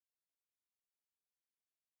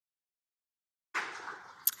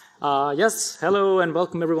Yes, hello and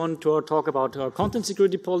welcome everyone to our talk about content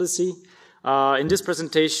security policy. In this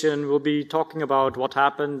presentation, we'll be talking about what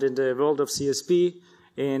happened in the world of CSP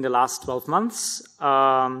in the last 12 months.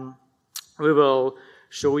 We will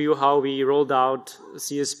show you how we rolled out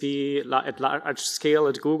CSP at large scale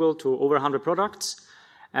at Google to over 100 products.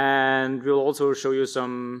 And we'll also show you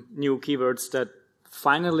some new keywords that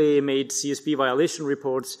finally made CSP violation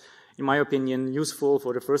reports, in my opinion, useful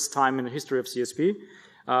for the first time in the history of CSP.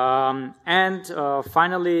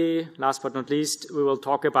 Finally, last but not least, we will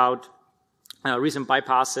talk about recent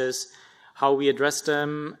bypasses, how we address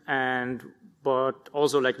them, but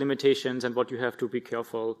also like limitations and what you have to be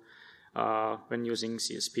careful when using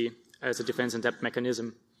CSP as a defense in depth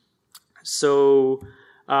mechanism. So,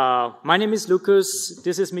 my name is Lucas,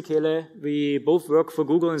 this is Michele. We both work for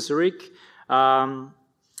Google in Zurich.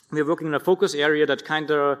 We're working in a focus area that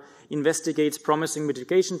kind of investigates promising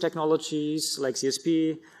mitigation technologies like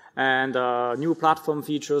CSP and new platform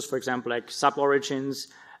features, for example, like sub-origins.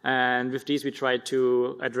 And with these, we try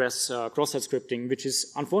to address cross-site scripting, which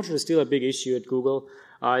is unfortunately still a big issue at Google.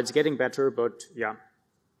 It's getting better, but yeah.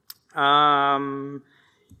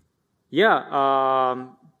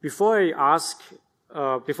 Before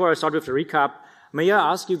I start with the recap, may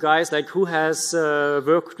I ask you guys, like, who has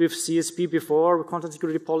worked with CSP before, content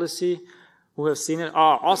security policy? Who have seen it?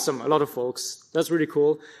 Oh, awesome, a lot of folks. That's really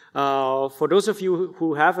cool. For those of you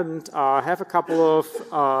who haven't, I have a couple of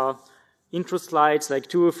intro slides, like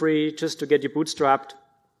 2 or 3, just to get you bootstrapped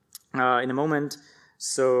in a moment.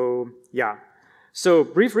 So, yeah. So,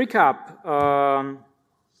 brief recap.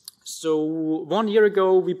 So, 1 year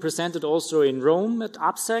ago, we presented also in Rome at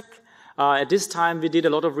AppSec. At this time, we did a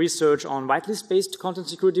lot of research on whitelist-based content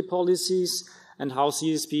security policies and how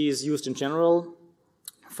CSP is used in general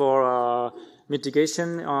for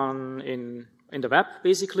mitigation in the web,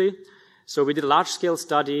 basically. So we did a large-scale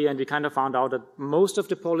study, and we kind of found out that most of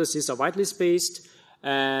the policies are whitelist-based,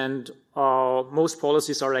 and most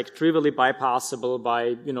policies are like trivially bypassable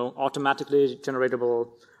by, automatically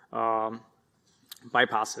generatable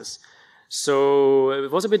bypasses. So it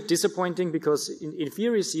was a bit disappointing because in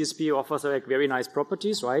theory CSP offers like very nice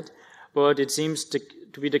properties, right? But it seems to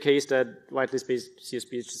be the case that whitelist-based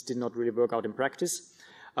CSP just did not really work out in practice.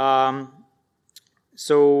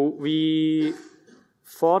 So we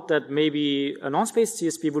thought that maybe a non-spaced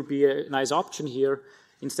CSP would be a nice option here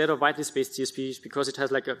instead of whitelist-based CSPs because it has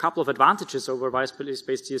like a couple of advantages over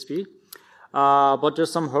whitelist-based CSP. But there's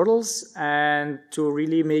some hurdles, and to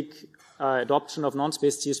really make adoption of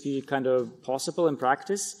non-spaced CSP kind of possible in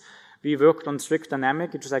practice, we worked on strict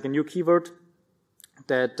dynamic, which is like a new keyword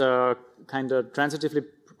that kind of transitively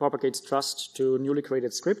propagates trust to newly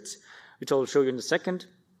created scripts, which I'll show you in a second.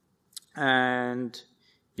 And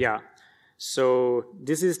yeah, so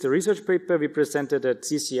this is the research paper we presented at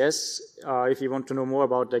CCS. If you want to know more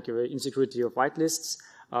about like insecurity of whitelists,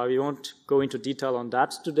 we won't go into detail on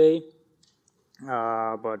that today.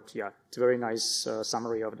 But yeah, it's a very nice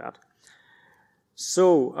summary of that.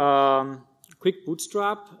 So, quick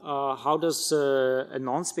bootstrap. How does a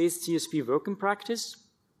non-spaced CSP work in practice?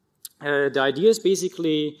 The idea is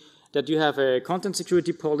basically that you have a content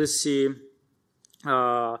security policy,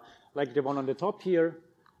 like the one on the top here,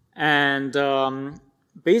 and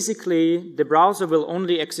basically the browser will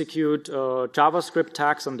only execute JavaScript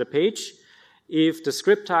tags on the page if the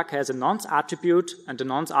script tag has a nonce attribute, and the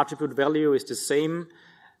nonce attribute value is the same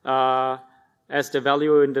as the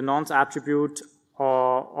value in the nonce attribute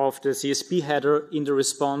of the CSP header in the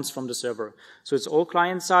response from the server. So it's all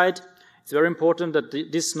client-side. It's very important that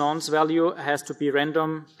this nonce value has to be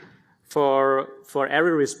random for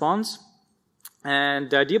every response. And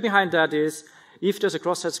the idea behind that is if there's a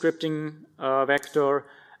cross-site scripting vector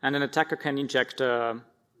and an attacker can inject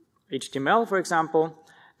HTML, for example,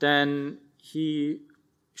 then he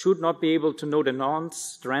should not be able to know the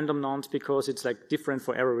nonce, the random nonce, because it's like different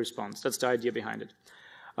for every response. That's the idea behind it.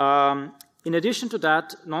 In addition to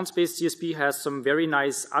that, non-spaced CSP has some very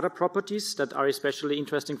nice other properties that are especially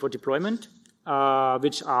interesting for deployment,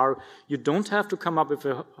 which are you don't have to come up with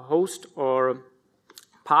a host or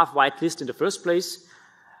path whitelist in the first place,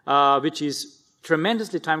 which is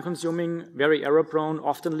tremendously time-consuming, very error-prone,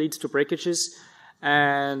 often leads to breakages,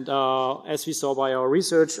 and as we saw by our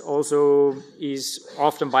research, also is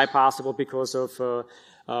often bypassable because of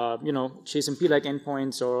JSONP-like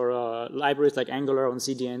endpoints or libraries like Angular on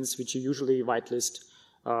CDNs, which you usually whitelist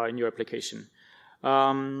in your application.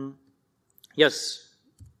 Yes,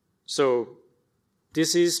 so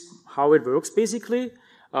this is how it works basically.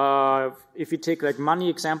 If you take like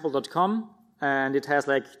moneyexample.com, and it has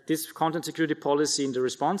like this content security policy in the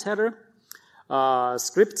response header,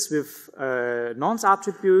 scripts with a nonce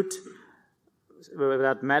attribute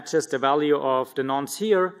that matches the value of the nonce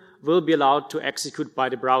here will be allowed to execute by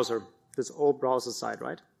the browser. This all browser side,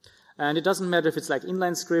 right? And it doesn't matter if it's like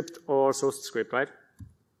inline script or source script, right?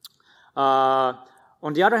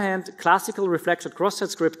 On the other hand, classical reflection cross-site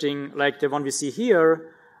scripting, like the one we see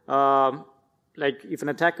here, like if an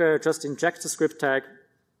attacker just injects a script tag,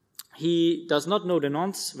 he does not know the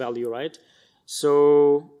nonce value, right?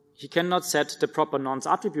 So he cannot set the proper nonce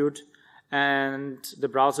attribute, and the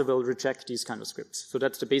browser will reject these kind of scripts. So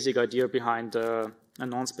that's the basic idea behind a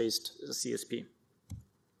nonce-based CSP.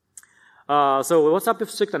 So what's up with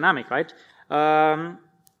strict dynamic, right?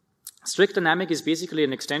 Strict dynamic is basically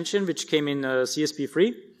an extension which came in CSP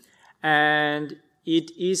free, and it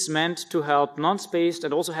is meant to help nonce-based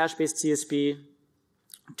and also hash-based CSP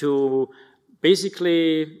to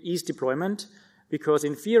basically ease deployment, because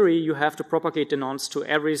in theory you have to propagate the nonce to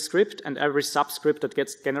every script and every subscript that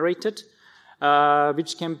gets generated,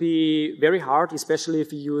 which can be very hard, especially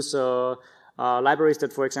if you use libraries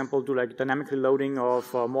that, for example, do like dynamically loading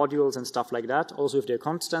of modules and stuff like that, also if they're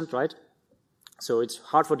constant, right? So it's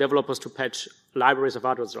hard for developers to patch libraries of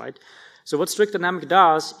others, right? So what strict dynamic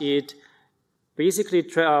does, it basically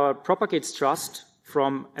propagates trust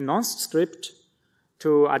from a nonce script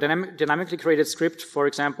to a dynamically created script, for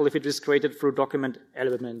example, if it is created through document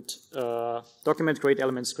create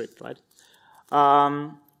element script, right?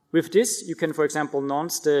 With this, you can, for example,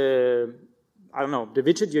 nonce the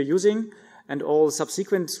widget you're using, and all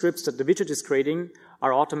subsequent scripts that the widget is creating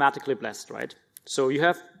are automatically blessed, right? So you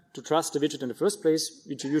have to trust the widget in the first place,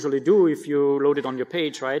 which you usually do if you load it on your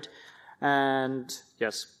page, right? And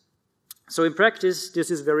yes. So in practice,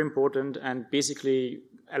 this is very important and basically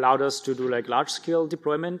allowed us to do like large-scale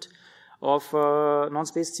deployment of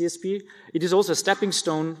nonce-based CSP. It is also a stepping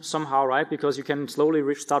stone somehow, right? Because you can slowly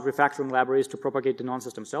start refactoring libraries to propagate the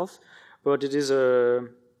nonces themselves. But it is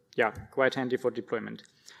quite handy for deployment.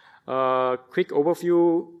 Quick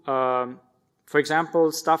overview. For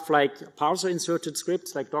example, stuff like parser inserted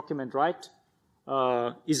scripts like document write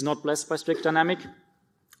is not blessed by strict dynamic.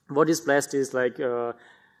 What is blessed is like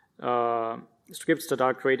scripts that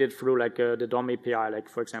are created through like the DOM API, like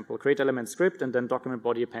for example, create element script and then document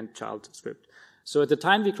body append child script. So at the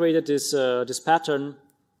time we created this this pattern,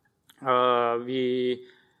 we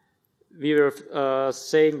were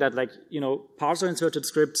saying that like, you know, parser inserted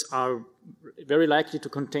scripts are very likely to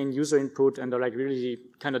contain user input and are like really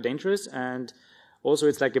kind of dangerous, and also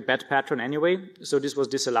it's like a bad pattern anyway, so this was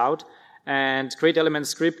disallowed. And create element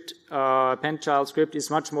script, append child script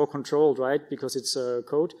is much more controlled, right, because it's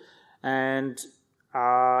code. And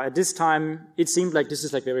at this time, it seemed like this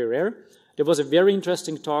is like very rare. There was a very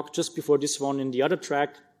interesting talk just before this one in the other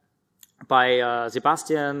track by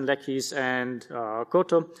Sebastian, Lekis, and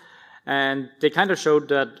Koto. And they kind of showed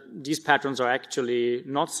that these patterns are actually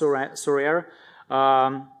not so rare,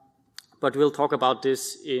 but we'll talk about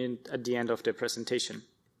this at the end of the presentation.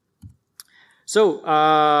 So,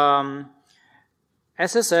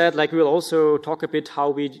 as I said, like we'll also talk a bit how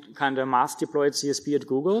we kind of mass deployed CSP at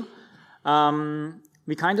Google.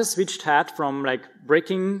 We kind of switched hat from like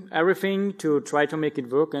breaking everything to try to make it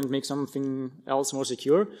work and make something else more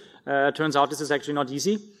secure. Turns out this is actually not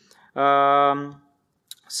easy.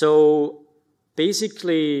 So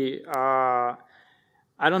basically, I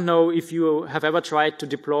don't know if you have ever tried to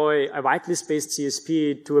deploy a whitelist-based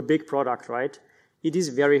CSP to a big product, right? It is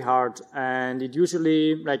very hard, and it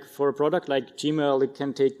usually, like for a product like Gmail, it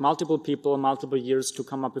can take multiple people, multiple years to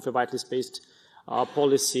come up with a whitelist-based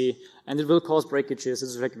policy, and it will cause breakages.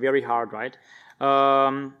 It's like very hard, right?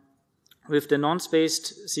 With the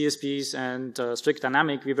nonce-based CSPs and strict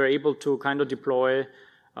dynamic, we were able to kind of deploy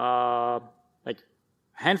like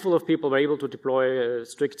handful of people were able to deploy a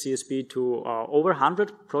strict CSP to over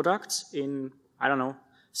 100 products in, I don't know,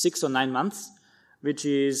 6 or 9 months, which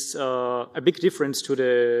is a big difference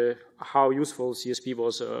to how useful CSP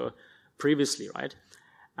was previously, right?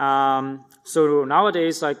 So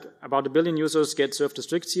nowadays, like about 1 billion users get served a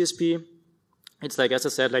strict CSP. It's like, as I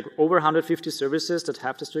said, like over 150 services that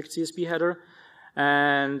have the strict CSP header.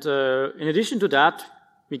 And in addition to that,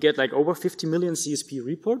 we get like over 50 million CSP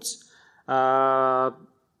reports.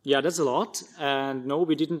 Yeah, that's a lot. And no,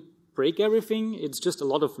 we didn't break everything. It's just a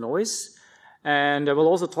lot of noise. And I will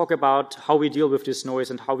also talk about how we deal with this noise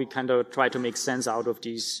and how we kind of try to make sense out of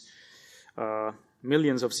these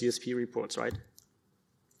millions of CSP reports, right?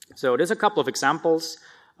 So there's a couple of examples.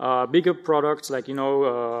 Bigger products like, you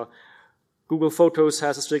know, Google Photos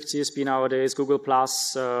has a strict CSP nowadays, Google+,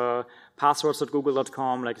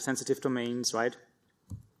 passwords.google.com, like sensitive domains, right?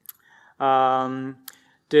 One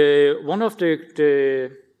of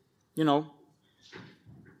the you know,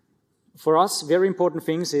 For us, very important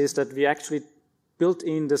things is that we actually built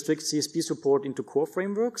in the strict CSP support into core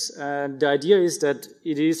frameworks. And the idea is that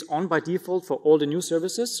it is on by default for all the new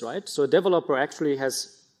services, right? So a developer actually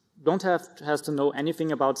has to know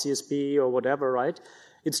anything about CSP or whatever, right?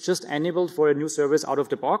 It's just enabled for a new service out of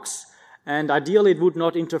the box. And ideally, it would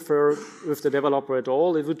not interfere with the developer at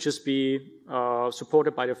all. It would just be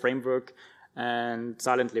supported by the framework and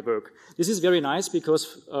silently work. This is very nice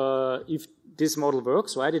because if this model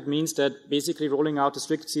works, right, it means that basically rolling out a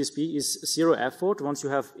strict CSP is zero effort once you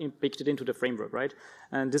have baked it into the framework, right?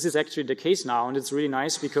 And this is actually the case now, and it's really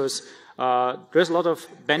nice because there's a lot of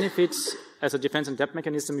benefits as a defense and threat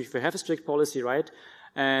mechanism if you have a strict policy, right?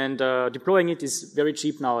 And deploying it is very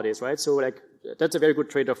cheap nowadays, right? So like that's a very good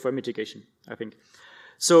trade-off for mitigation, I think.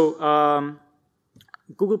 So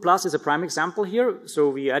Google Plus is a prime example here. So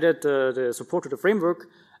we added the support to the framework,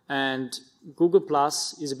 and Google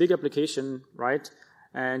Plus is a big application, right?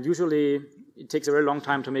 And usually it takes a very long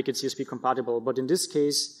time to make it CSP compatible. But in this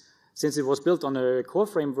case, since it was built on a core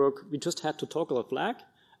framework, we just had to toggle a flag,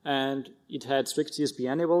 and it had strict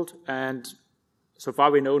CSP enabled. And so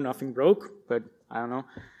far we know nothing broke, but I don't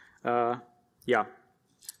know. Yeah.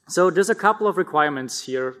 So there's a couple of requirements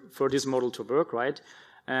here for this model to work, right?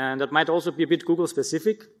 And that might also be a bit Google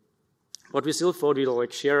specific, but we still thought we'll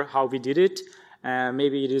like share how we did it.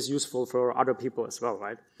 Maybe it is useful for other people as well,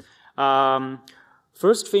 right?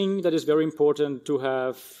 First thing that is very important to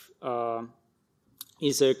have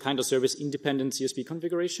is a kind of service independent CSP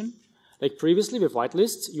configuration. Like previously with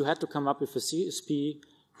whitelists, you had to come up with a CSP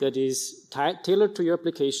that is tailored to your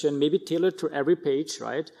application, maybe tailored to every page,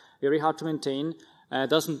 right? Very hard to maintain.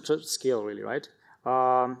 Doesn't scale really, right?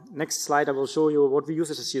 Next slide, I will show you what we use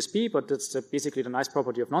as a CSP, but that's basically the nice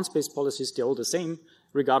property of non-space policies. They're all the same,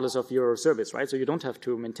 regardless of your service, right? So you don't have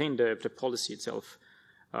to maintain the policy itself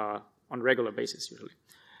on a regular basis, usually.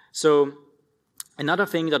 So another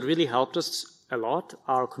thing that really helped us a lot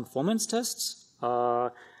are conformance tests.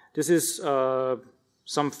 This is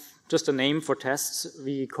just a name for tests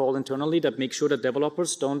we call internally that make sure that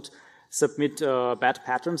developers don't submit bad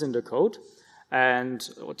patterns in the code. And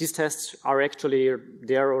these tests are actually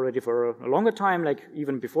there already for a longer time, like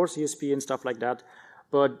even before CSP and stuff like that.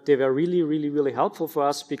 But they were really, really, really helpful for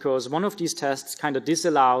us because one of these tests kind of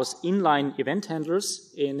disallows inline event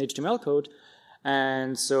handlers in HTML code.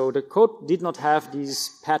 And so the code did not have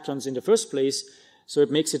these patterns in the first place. So it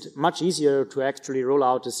makes it much easier to actually roll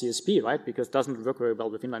out a CSP, right? Because it doesn't work very well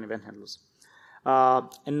with inline event handlers.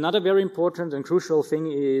 Another very important and crucial thing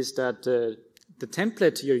is that the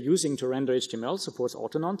template you're using to render HTML supports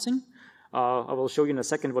auto-announcing. I will show you in a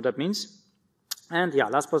second what that means. And yeah,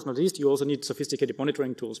 last but not least, you also need sophisticated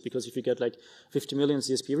monitoring tools because if you get like 50 million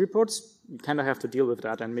CSP reports, you kind of have to deal with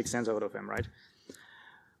that and make sense out of them, right?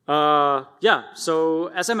 Yeah, so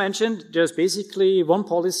as I mentioned, there's basically one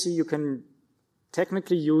policy you can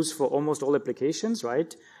technically use for almost all applications,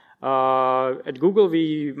 right? At Google,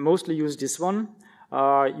 we mostly use this one.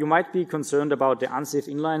 You might be concerned about the unsafe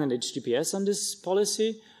inline and HTTPS on this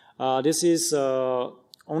policy. This is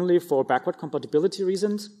only for backward compatibility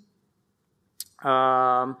reasons.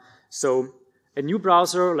 So a new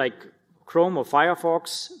browser like Chrome or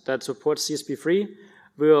Firefox that supports CSP3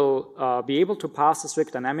 will be able to pass the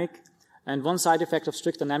strict dynamic. And one side effect of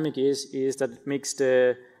strict dynamic is that it makes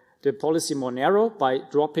the policy more narrow by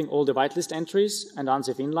dropping all the whitelist entries and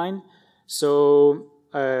unsafe inline. So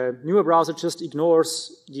a newer browser just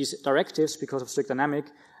ignores these directives because of strict dynamic,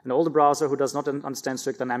 and older browser who does not understand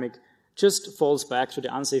strict dynamic just falls back to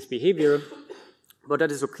the unsafe behavior. But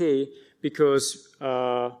that is okay because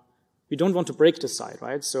we don't want to break the site,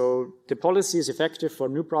 right? So the policy is effective for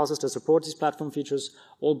new browsers that support these platform features.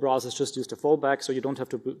 Old browsers just use the fallback, so you don't have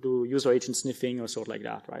to do user agent sniffing or sort like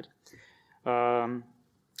that, right?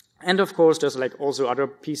 And of course, there's like also other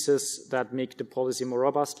pieces that make the policy more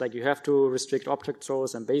robust. Like you have to restrict object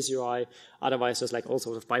throws and base UI. Otherwise, there's like all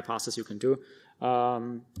sorts of bypasses you can do.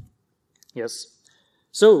 Yes.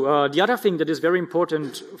 So the other thing that is very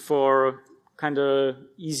important for kind of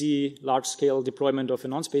easy, large-scale deployment of a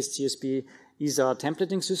non-space CSP is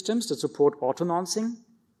templating systems that support auto-announcing.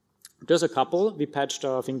 There's a couple. We patched,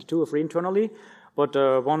 I think, 2 or 3 internally. But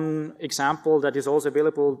one example that is also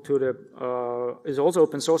available to the is also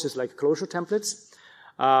open source is like closure templates,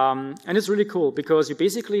 and it's really cool because you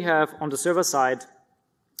basically have on the server side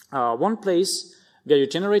one place where you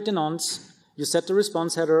generate the nonce, you set the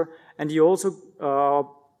response header, and you also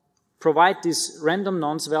provide this random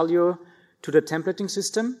nonce value to the templating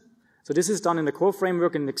system. So this is done in the core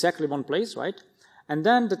framework in exactly one place, right? And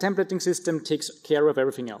then the templating system takes care of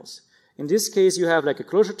everything else. In this case, you have like a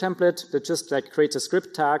closure template that just like creates a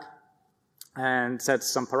script tag and sets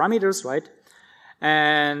some parameters, right?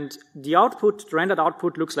 And the output, the rendered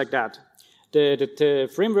output looks like that. The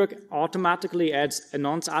framework automatically adds a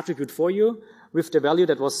nonce attribute for you with the value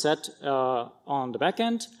that was set on the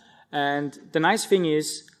backend. And the nice thing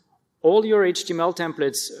is all your HTML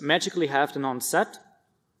templates magically have the nonce set,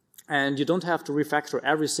 and you don't have to refactor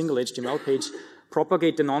every single HTML page,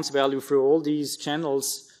 propagate the nonce value through all these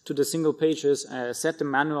channels to the single pages, set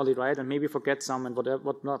them manually, right, and maybe forget some and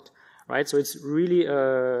whatnot, right? So it's really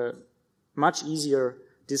much easier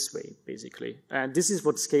this way, basically. And this is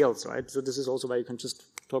what scales, right? So this is also why you can just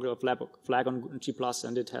toggle a flag on G+,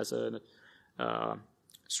 and it has a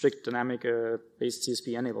strict dynamic based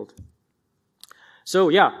CSP enabled. So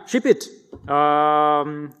yeah, ship it.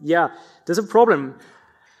 Yeah, there's a problem.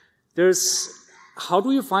 How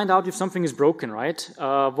do you find out if something is broken, right?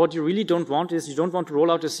 What you really don't want is you don't want to roll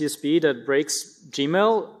out a CSP that breaks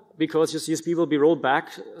Gmail, because your CSP will be rolled back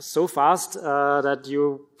so fast that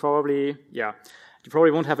you probably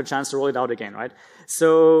won't have a chance to roll it out again, right?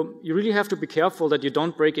 So you really have to be careful that you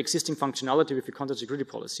don't break existing functionality with your content security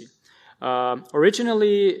policy.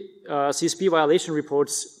 Originally, CSP violation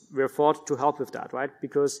reports were thought to help with that, right?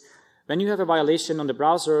 Because when you have a violation on the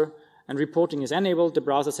browser and reporting is enabled, the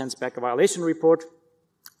browser sends back a violation report.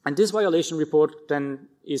 And this violation report then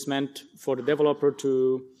is meant for the developer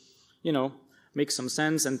to, make some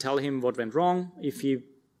sense and tell him what went wrong, if he,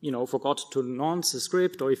 forgot to nonce a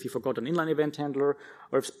script, or if he forgot an inline event handler,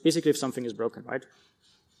 or basically if something is broken, right?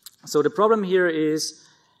 So the problem here is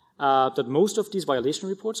that most of these violation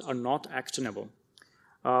reports are not actionable.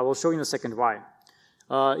 We'll show you in a second why.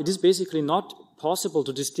 It is basically not possible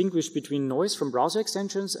to distinguish between noise from browser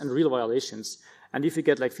extensions and real violations. And if you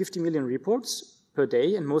get like 50 million reports per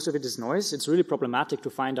day and most of it is noise, it's really problematic to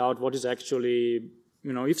find out what is actually,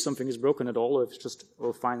 if something is broken at all, or if it's just,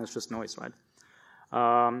 fine, it's just noise, right?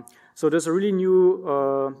 So there's a really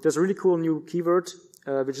cool new keyword,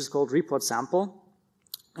 which is called report sample.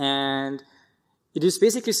 And it is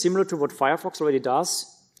basically similar to what Firefox already does.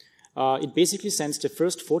 It basically sends the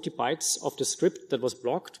first 40 bytes of the script that was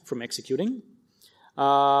blocked from executing.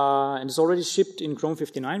 And it's already shipped in Chrome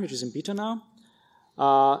 59, which is in beta now.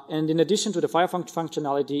 And in addition to the Firefox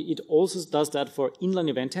functionality, it also does that for inline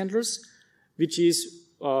event handlers, which is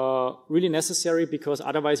really necessary because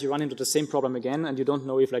otherwise you run into the same problem again and you don't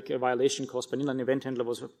know if like a violation caused by an inline event handler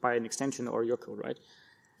was by an extension or your code, right?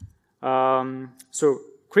 So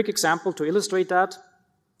quick example to illustrate that.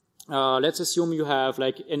 Let's assume you have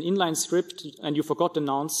like an inline script and you forgot the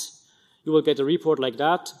nonce. You will get a report like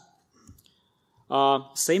that.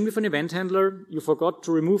 Same with an event handler. You forgot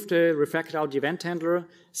to remove the refactor out the event handler.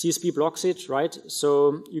 CSP blocks it, right?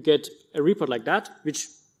 So you get a report like that, which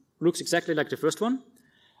looks exactly like the first one.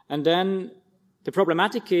 And then the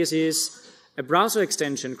problematic case is a browser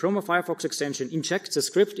extension, Chrome or Firefox extension, injects a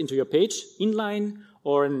script into your page, inline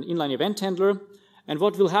or an inline event handler. And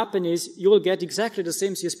what will happen is you will get exactly the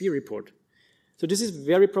same CSP report. So this is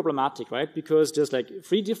very problematic, right? Because there's like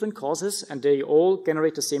 3 different causes and they all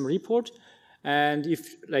generate the same report. And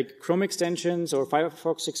if like Chrome extensions or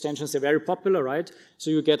Firefox extensions, they're very popular, right?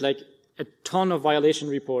 So you get like a ton of violation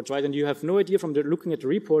reports, right? And you have no idea from looking at the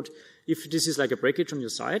report if this is like a breakage on your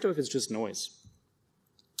site or if it's just noise.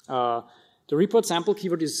 The report sample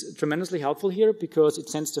keyword is tremendously helpful here because it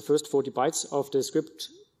sends the first 40 bytes of the script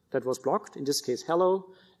that was blocked. In this case,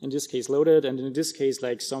 hello. In this case, loaded. And in this case,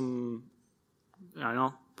 like some,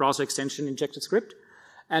 browser extension injected script.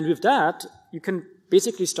 And with that, you can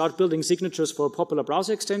basically start building signatures for popular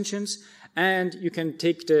browser extensions. And you can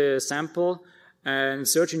take the sample and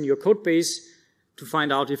search in your code base to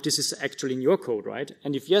find out if this is actually in your code, right?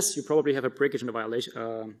 And if yes, you probably have a breakage in the violation,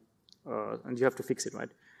 and you have to fix it, right?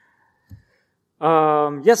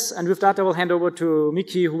 Yes, and with that, I will hand over to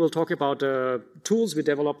Miki, who will talk about the tools we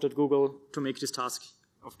developed at Google to make this task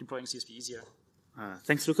of deploying CSP easier.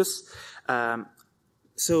 Thanks, Lucas.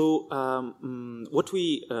 What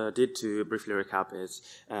we did, to briefly recap, is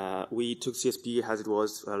we took CSP as it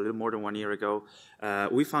was a little more than 1 year ago.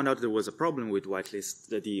 We found out there was a problem with whitelist,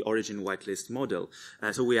 the origin whitelist model.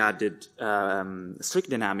 So we added strict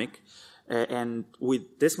dynamic. And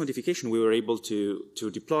with this modification, we were able to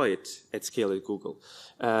deploy it at scale at Google.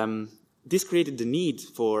 This created the need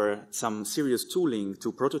for some serious tooling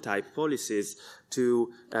to prototype policies,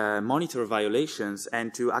 to monitor violations,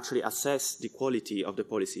 and to actually assess the quality of the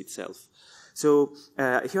policy itself. So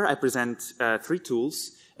here I present 3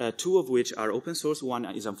 tools, 2 of which are open source. One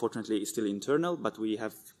is unfortunately still internal, but we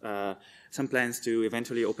have some plans to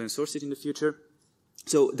eventually open source it in the future.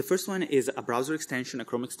 So the first one is a browser extension, a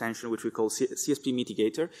Chrome extension, which we call CSP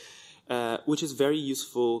Mitigator, which is very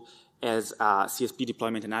useful as a CSP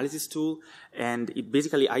deployment analysis tool, and it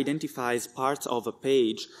basically identifies parts of a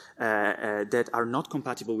page that are not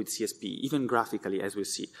compatible with CSP, even graphically, as we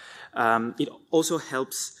see. It also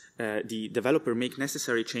helps the developer make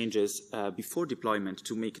necessary changes before deployment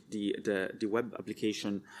to make the web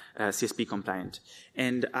application CSP compliant.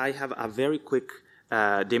 And I have a very quick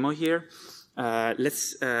demo here.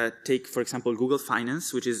 Let's take, for example, Google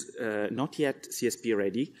Finance, which is not yet CSP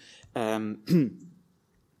ready.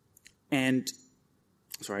 And,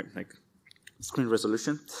 sorry, like screen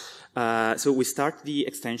resolution. So we start the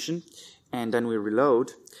extension, and then we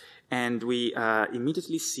reload, and we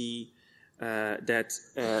immediately see that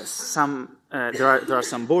there are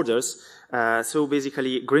some borders. So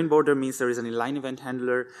basically, green border means there is an inline event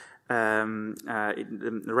handler.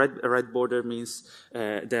 Red border means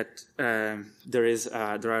that there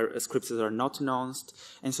are scripts that are not announced,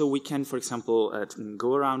 and so we can, for example,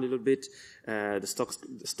 go around a little bit the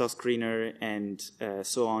stock screener and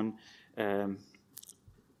so on.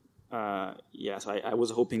 Yes, I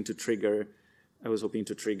was hoping to trigger.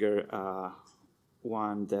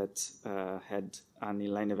 One that had an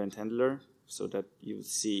inline event handler, so that you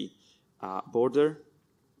see border,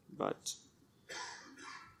 but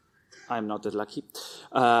I'm not that lucky.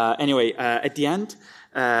 Anyway, at the end,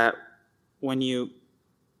 when you,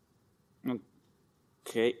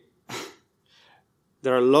 okay,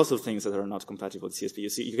 there are lots of things that are not compatible with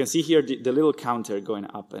CSP. You can see here the little counter going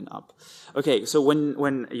up and up. Okay, so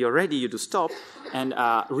when you're ready, you do stop, and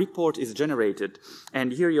a report is generated.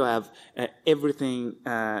 And here you have everything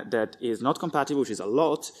that is not compatible, which is a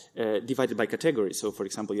lot, divided by category. So, for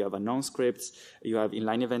example, you have unknown scripts, you have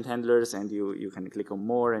inline event handlers, and you can click on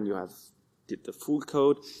more, and you have the full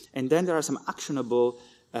code. And then there are some actionable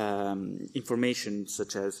information,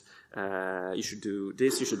 such as you should do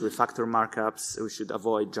this, you should refactor markups, we should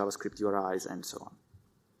avoid JavaScript URIs, and so on.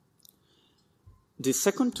 The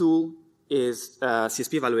second tool is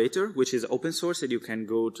CSP Evaluator, which is open source, and you can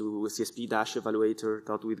go to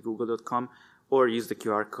csp-evaluator.withgoogle.com or use the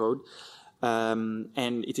QR code.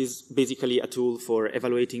 And it is basically a tool for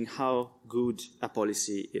evaluating how good a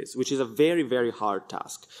policy is, which is a very, very hard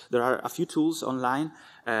task. There are a few tools online,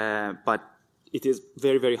 but it is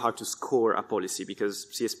very, very hard to score a policy because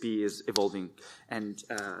CSP is evolving. And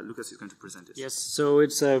Lucas is going to present it. Yes, so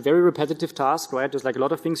it's a very repetitive task, right? There's like a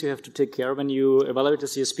lot of things you have to take care of when you evaluate a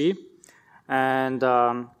CSP. And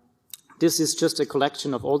this is just a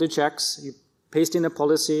collection of all the checks. You paste in a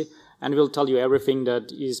policy, and we'll tell you everything that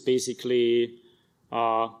is basically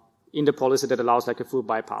in the policy that allows like a full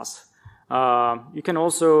bypass. You can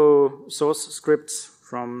also source scripts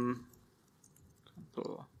from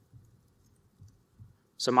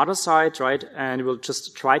some other site, right? And we'll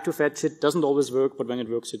just try to fetch it. Doesn't always work, but when it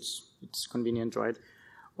works, it's convenient, right?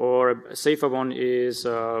 Or a safer one is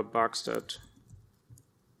bugstat.org.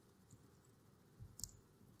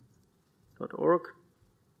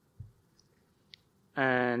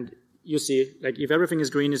 And you see, like, if everything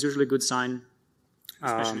is green, it's usually a good sign.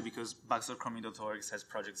 Especially because bugs.chromi.org says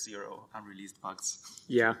project 0, unreleased bugs.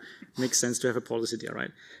 Yeah, makes sense to have a policy there,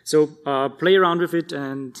 right? So play around with it,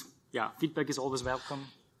 and yeah, feedback is always welcome.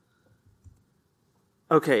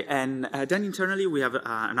 Okay, and then internally we have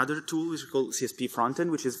another tool which is called CSP Frontend,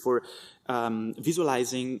 which is for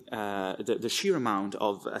visualizing the sheer amount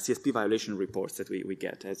of CSP violation reports that we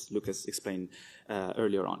get, as Lucas explained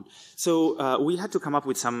earlier on. So we had to come up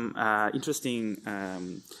with some interesting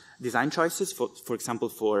design choices, for example,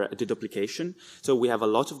 for deduplication. So we have a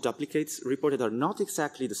lot of duplicates reported that are not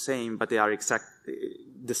exactly the same, but they are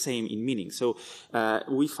the same in meaning. So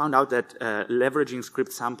we found out that leveraging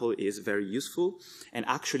script sample is very useful, and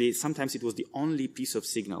actually sometimes it was the only piece of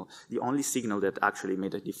signal, the only signal that actually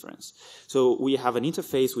made a difference. So we have an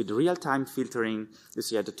interface with real-time filtering, you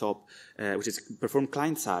see at the top, which is performed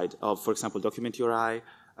client-side of, for example, document URI,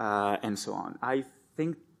 and so on. I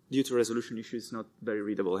think due to resolution issues, it's not very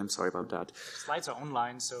readable. I'm sorry about that. Slides are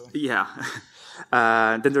online, so... Yeah.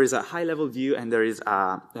 Then there is a high-level view, and there is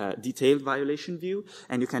a detailed violation view,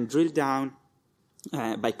 and you can drill down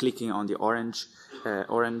by clicking on the orange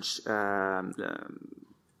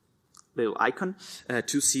little icon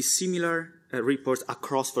to see similar reports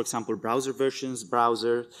across, for example, browser versions,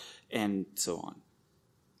 browser, and so on.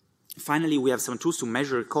 Finally, we have some tools to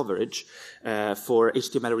measure coverage for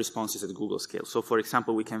HTML responses at Google scale. So, for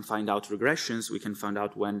example, we can find out regressions. We can find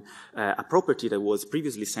out when a property that was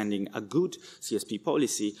previously sending a good CSP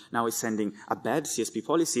policy now is sending a bad CSP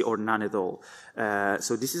policy or none at all.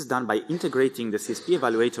 So this is done by integrating the CSP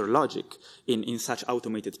evaluator logic in such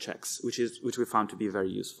automated checks, which we found to be very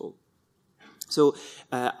useful. So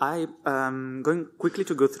I'm going quickly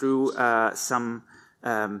to go through some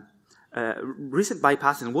recent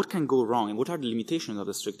bypass and what can go wrong and what are the limitations of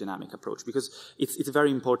the strict dynamic approach, because it's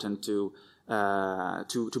very important to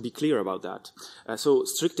be clear about that. So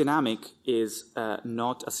strict dynamic is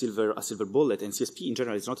not a silver bullet, and CSP in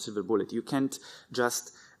general is not a silver bullet. You can't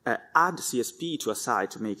just add CSP to a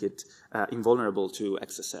site to make it invulnerable to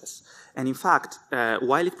XSS. And in fact,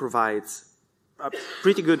 while it provides a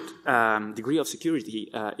pretty good degree of security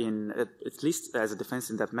at least as a defense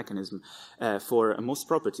in that mechanism for most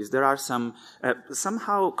properties, there are some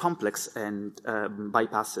somehow complex and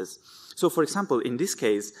bypasses. So, for example, in this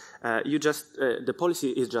case, the policy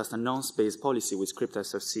is just a nonce-based policy with script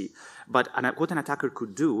SRC. But what an attacker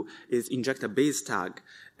could do is inject a base tag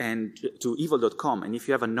to evil.com. And if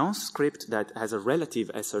you have a nonce script that has a relative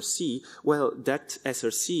SRC, well, that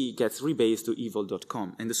SRC gets rebased to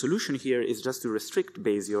evil.com. And the solution here is just to restrict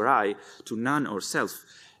base URI to none or self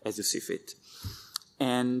as you see fit.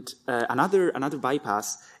 And another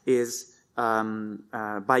bypass is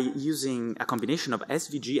by using a combination of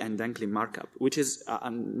SVG and dangling markup, which is a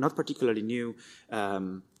not particularly new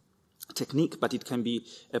technique, but it can be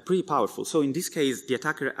pretty powerful. So in this case, the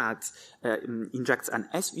attacker injects an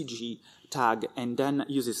SVG tag and then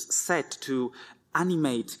uses set to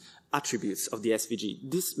animate attributes of the SVG.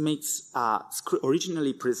 This makes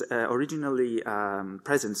originally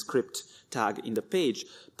present script tag in the page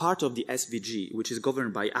part of the SVG, which is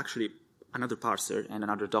governed by actually another parser and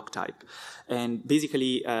another doc type. And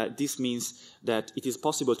basically, this means that it is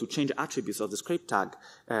possible to change attributes of the script tag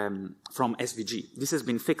from SVG. This has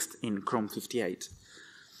been fixed in Chrome 58.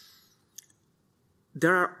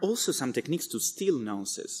 There are also some techniques to steal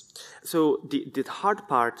nonces. So the hard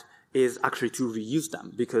part is actually to reuse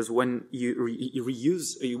them, because when you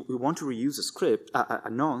want to reuse a script, a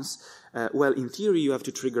nonce, well, in theory, you have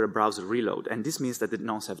to trigger a browser reload, and this means that the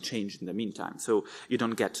nonce have changed in the meantime, so you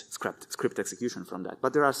don't get script execution from that.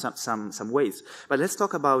 But there are some ways. But let's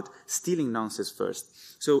talk about stealing nonces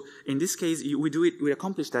first. So in this case, we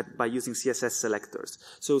accomplish that by using CSS selectors.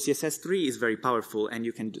 So CSS3 is very powerful, and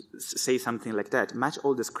you can say something like that: match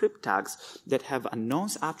all the script tags that have a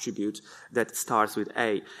nonce attribute that starts with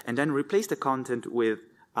A, and then replace the content with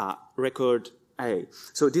record A.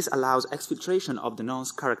 So this allows exfiltration of the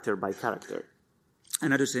nonce character by character.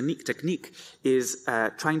 Another technique is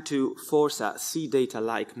trying to force a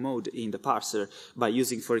CData-like mode in the parser by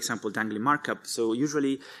using, for example, dangling markup. So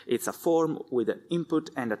usually it's a form with an input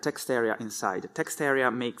and a text area inside. The text area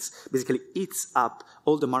basically eats up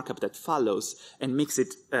all the markup that follows and makes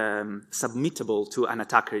it submittable to an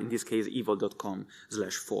attacker, in this case,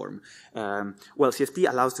 evil.com/form. Well, CSP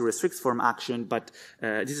allows to restrict form action, but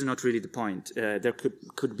this is not really the point. There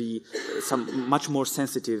could be some much more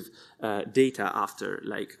sensitive data after,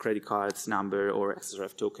 like credit cards, number, or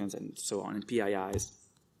XSRF tokens, and so on, and PIIs.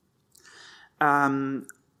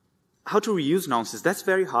 How to reuse nonces? That's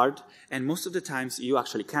very hard, and most of the times you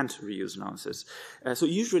actually can't reuse nonces. So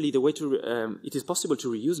usually the way it is possible to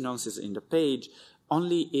reuse nonces in the page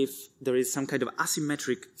only if there is some kind of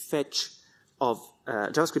asymmetric fetch of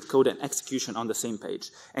JavaScript code and execution on the same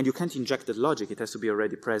page. And you can't inject the logic, it has to be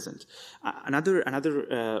already present. Another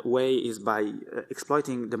way is by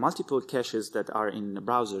exploiting the multiple caches that are in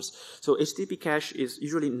browsers. So HTTP cache is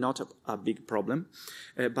usually not a big problem.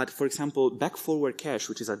 But for example, back-forward cache,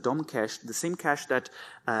 which is a DOM cache, the same cache that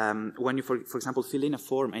when you, for example, fill in a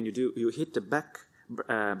form and you hit the back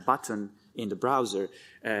button in the browser,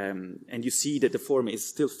 and you see that the form is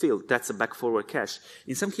still filled, that's a back-forward cache.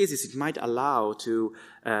 In some cases, it might allow to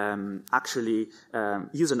actually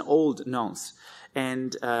use an old nonce.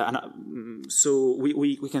 And so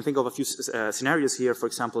we can think of a few scenarios here. For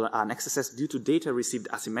example, an XSS due to data received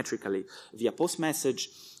asymmetrically via post message,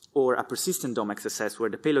 or a persistent DOM XSS where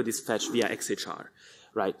the payload is fetched via XHR,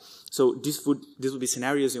 right? So this would be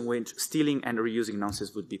scenarios in which stealing and reusing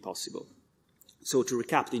nonces would be possible. So to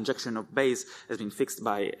recap, the injection of base has been fixed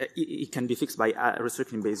by, it can be fixed by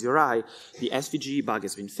restricting base URI. The SVG bug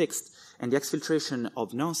has been fixed. And the exfiltration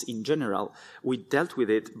of nonce in general, we dealt with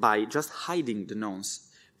it by just hiding the nonce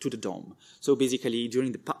to the DOM. So basically,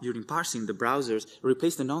 during parsing, the browsers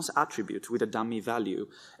replace the nonce attribute with a dummy value.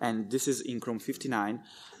 And this is in Chrome 59.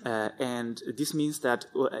 And this means that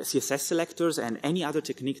CSS selectors and any other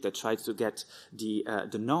technique that tries to get the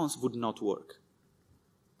nonce would not work.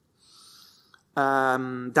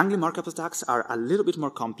 Dangling markup attacks are a little bit more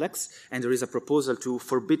complex, and there is a proposal to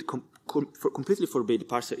completely forbid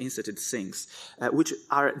parser-inserted things, which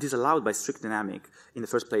are disallowed by strict dynamic in the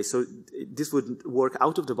first place. So this would work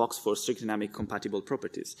out of the box for strict dynamic compatible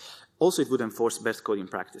properties. Also, it would enforce best coding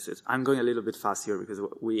practices. I'm going a little bit fast here because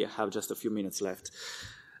we have just a few minutes left.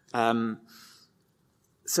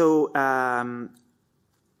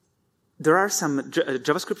 there are some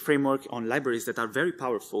JavaScript framework on libraries that are very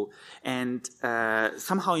powerful and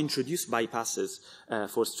somehow introduce bypasses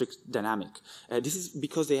for strict dynamic. This is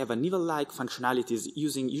because they have an evil-like functionalities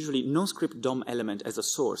using usually non-script DOM element as a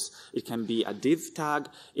source. It can be a div tag,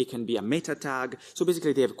 it can be a meta tag. So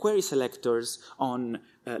basically they have query selectors on,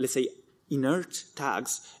 let's say, inert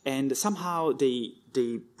tags, and somehow they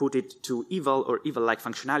put it to evil or evil-like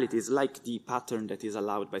functionalities, like the pattern that is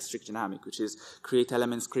allowed by strict dynamic, which is create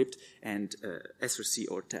element script and src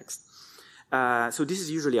or text. So this is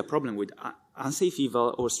usually a problem with unsafe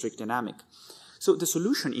eval or strict dynamic. So the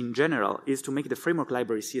solution in general is to make the framework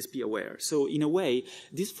library CSP aware. So in a way,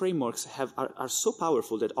 these frameworks are so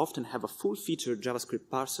powerful that often have a full-featured JavaScript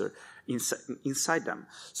parser inside them.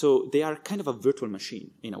 So they are kind of a virtual machine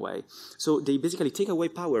in a way. So they basically take away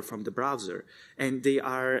power from the browser, and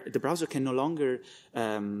the browser can no longer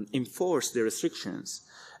enforce the restrictions.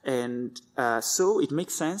 And so it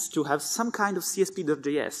makes sense to have some kind of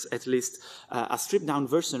CSP.js, at least a stripped-down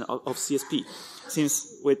version of CSP,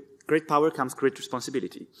 since with great power comes great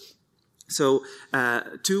responsibility. So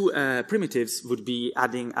two primitives would be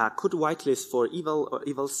adding a code whitelist for eval or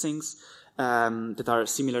eval things that are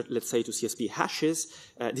similar, let's say, to CSP hashes.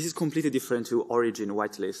 This is completely different to origin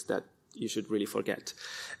whitelist that you should really forget.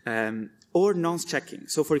 Or nonce checking.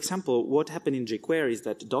 So for example, what happened in jQuery is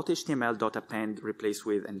that .html, .append, replace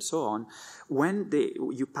with, and so on, when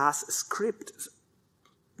you pass script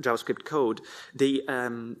JavaScript code,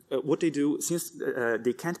 what they do, since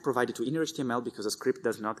they can't provide it to inner HTML because a script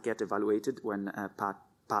does not get evaluated when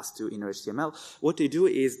passed to inner HTML, what they do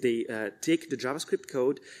is they take the JavaScript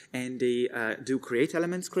code and they do create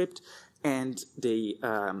element script, and they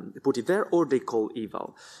put it there, or they call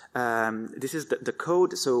eval. This is the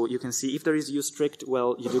code, so you can see if there is use strict,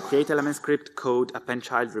 well, you do create element script, code, append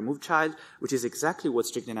child, remove child, which is exactly what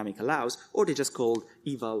strict dynamic allows, or they just call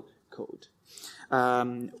eval code.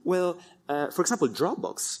 For example,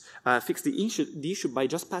 Dropbox fixed the issue by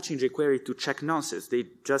just patching jQuery to check nonces. They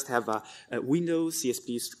just have a Windows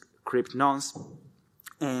CSP script nonce,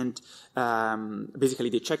 and basically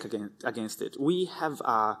they check against it. We have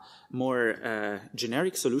a more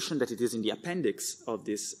generic solution that it is in the appendix of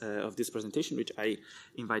this presentation, which I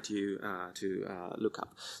invite you to look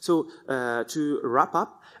up. So to wrap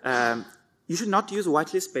up, you should not use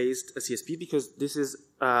whitelist-based CSP because this is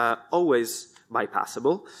always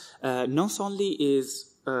bypassable. Nonce only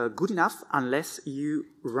is good enough unless you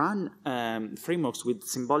run frameworks with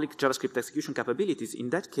symbolic JavaScript execution capabilities. In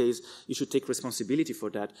that case, you should take responsibility for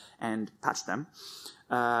that and patch them.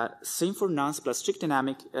 Same for nonce plus strict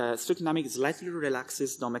dynamic. Strict dynamic slightly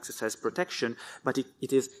relaxes DOM XSS protection, but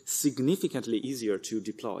it is significantly easier to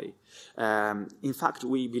deploy. In fact,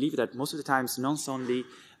 we believe that most of the times nonce only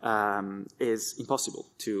is impossible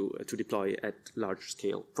to deploy at large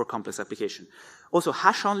scale for complex application. Also,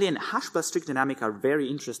 hash only and hash plus strict dynamic are very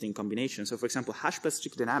interesting combinations. So for example, hash plus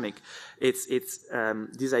strict dynamic, it's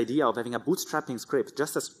this idea of having a bootstrapping script,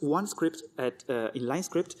 just as one script inline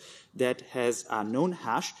script that has a known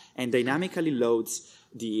hash and dynamically loads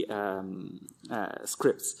the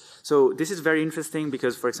scripts. So this is very interesting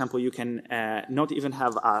because, for example, you can not even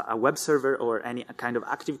have a web server or any kind of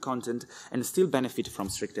active content and still benefit from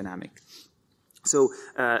strict dynamic. So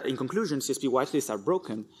in conclusion, CSP whitelists are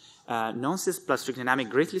broken. Nonces plus strict dynamic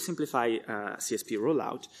greatly simplify CSP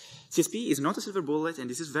rollout. CSP is not a silver bullet, and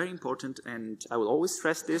this is very important, and I will always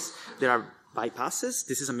stress this. There are bypasses.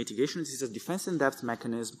 This is a mitigation. This is a defense in depth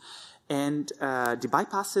mechanism. And the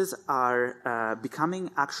bypasses are becoming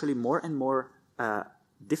actually more and more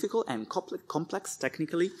difficult and complex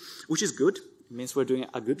technically, which is good. It means we're doing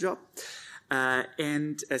a good job.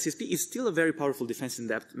 And CSP is still a very powerful defense in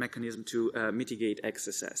depth mechanism to mitigate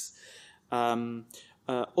XSS.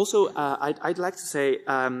 Also, I'd like to say,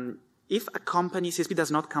 if a company, CSP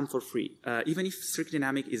does not come for free, even if strict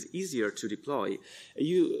dynamic is easier to deploy,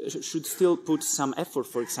 you should still put some effort,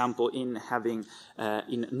 for example, in having,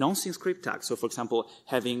 in nonce script tags. So for example,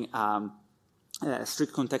 having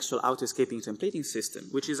strict contextual auto-escaping templating system,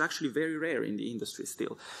 which is actually very rare in the industry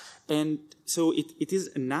still. And so it is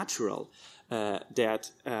natural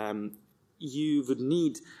that you would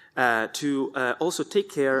need to also take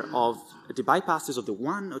care of the bypasses of the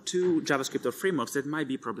one or two JavaScript or frameworks that might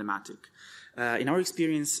be problematic. In our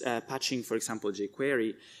experience patching, for example,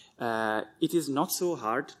 jQuery, it is not so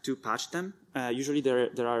hard to patch them. Usually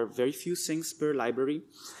there are very few things per library.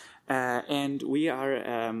 And we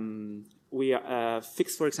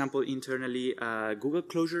fixed, for example, internally Google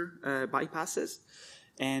closure bypasses.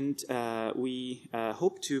 And we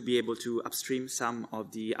hope to be able to upstream some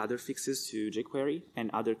of the other fixes to jQuery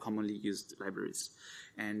and other commonly used libraries.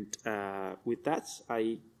 And with that,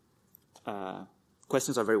 I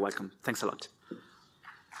questions are very welcome. Thanks a lot.